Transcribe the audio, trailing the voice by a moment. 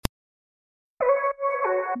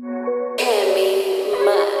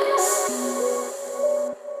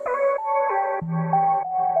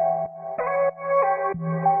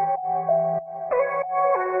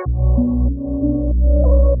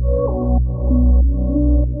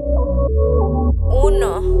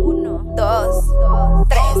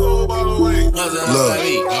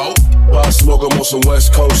Smoke, I'm on some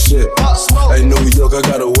West Coast shit. Hey, New York, I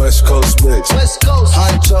got a West Coast bitch. West Coast,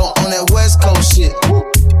 Honcho on that West Coast shit.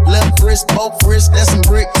 Left wrist, both wrists, that's some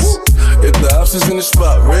bricks. If the house is in the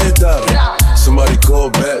spot, red dot. Somebody call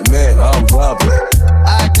Batman, I'm robbing.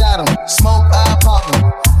 I got him, smoke, I pop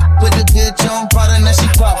him. Put the bitch on product, now she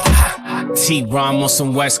poppin'. T-Rom on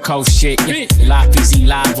some West Coast shit. Live easy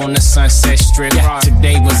live on the Sunset Strip.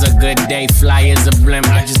 Today was a good day, fly as a blimp.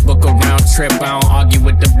 I just book a round trip, I don't argue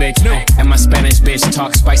with the bitch. And my Spanish bitch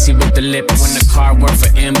talk spicy with the lips. When the car work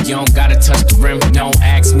for M, you don't gotta touch the rim. Don't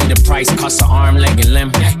ask me the price, cost an arm, leg, and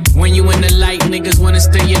limb. When you in the light, niggas wanna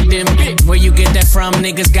steal your dim. Where you get that from,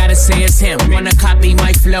 niggas gotta say it's him. Wanna copy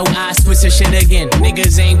my flow, I switch the shit again.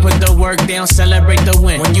 Niggas ain't put the work down, celebrate the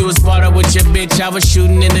win. When you was bought up with your bitch, I was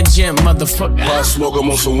shooting in the gym, motherfucker. I smoke, I'm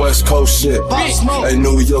on some West Coast shit. Hey,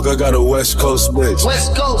 New York, I got a West Coast bitch.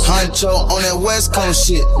 West Coast, Honcho on that West Coast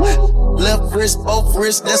shit. Left wrist, both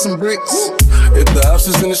wrists, that's some bricks. If the house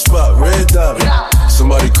is in the spot, red dot.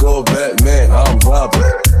 Somebody call Batman, I'm robbing.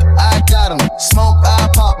 I got him, smoke, I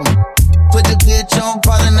pop him. Put the bitch on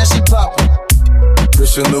product, now she poppin'.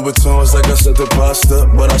 Christian Louboutins like I said the pasta,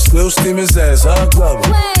 but I still steam his ass, I glove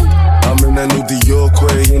him. I'm in that new Dior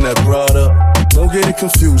Quay in that Prada. Don't get it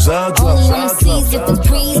confused, I'll drop. Only wanna seize if it's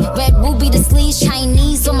breeze. Red ruby the sleeves,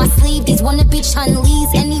 Chinese on my sleeve. These wanna be Chun-Lees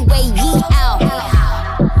anyway, yee out.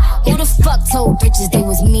 Who the fuck told bitches they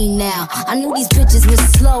was me now? I knew these bitches was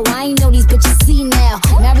slow, I ain't know these bitches see now.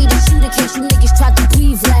 Married a shooter case, you niggas tried to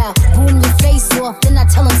breathe loud. Boom your face off, then I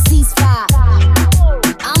tell them ceasefire.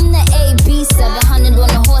 I'm the AB, 700 on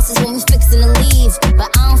the horses when we fixin' to leave. But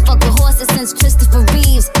I don't fuck with horses since Christopher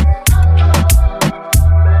Reeves.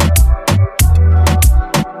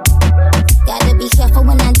 Gotta be careful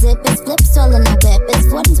when I dip, it's flips all in my whip. It's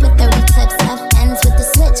 40s with 30 clips, left ends with the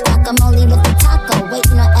switch. Guacamole with the taco,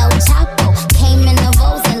 waiting on El Chapo. Came in the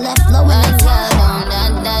Rose and left low in the taco.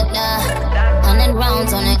 100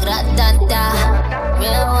 rounds on it, grat-da-da.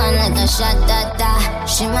 Real one like a shot-da-da.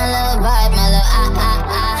 She my little vibe, my little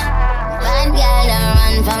ah-ah-ah. Bad girl don't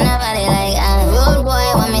run from nobody like rude boy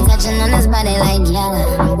want me touching on his body like yeah.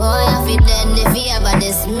 Boy, I feel dead if he ever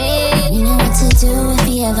diss me. You know what to do if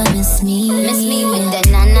he ever miss me. Miss me with that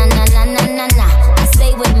na-na-na-na-na-na-na. I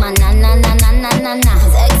stay with my na-na-na-na-na-na-na.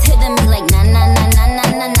 His ex hitting me like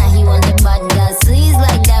na-na-na-na-na-na-na. He want the bad girl sleaze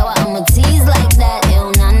like that, well I'ma tease like that.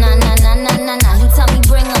 Ew, na-na-na-na-na-na-na. He tell me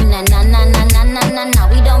bring him that na-na-na-na-na-na-na.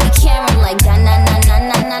 We don't be caring like that,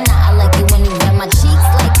 na-na-na-na-na-na. I like it when you grab my cheeks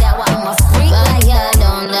like that, well I'm a freak like that.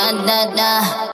 Don't da-da-da.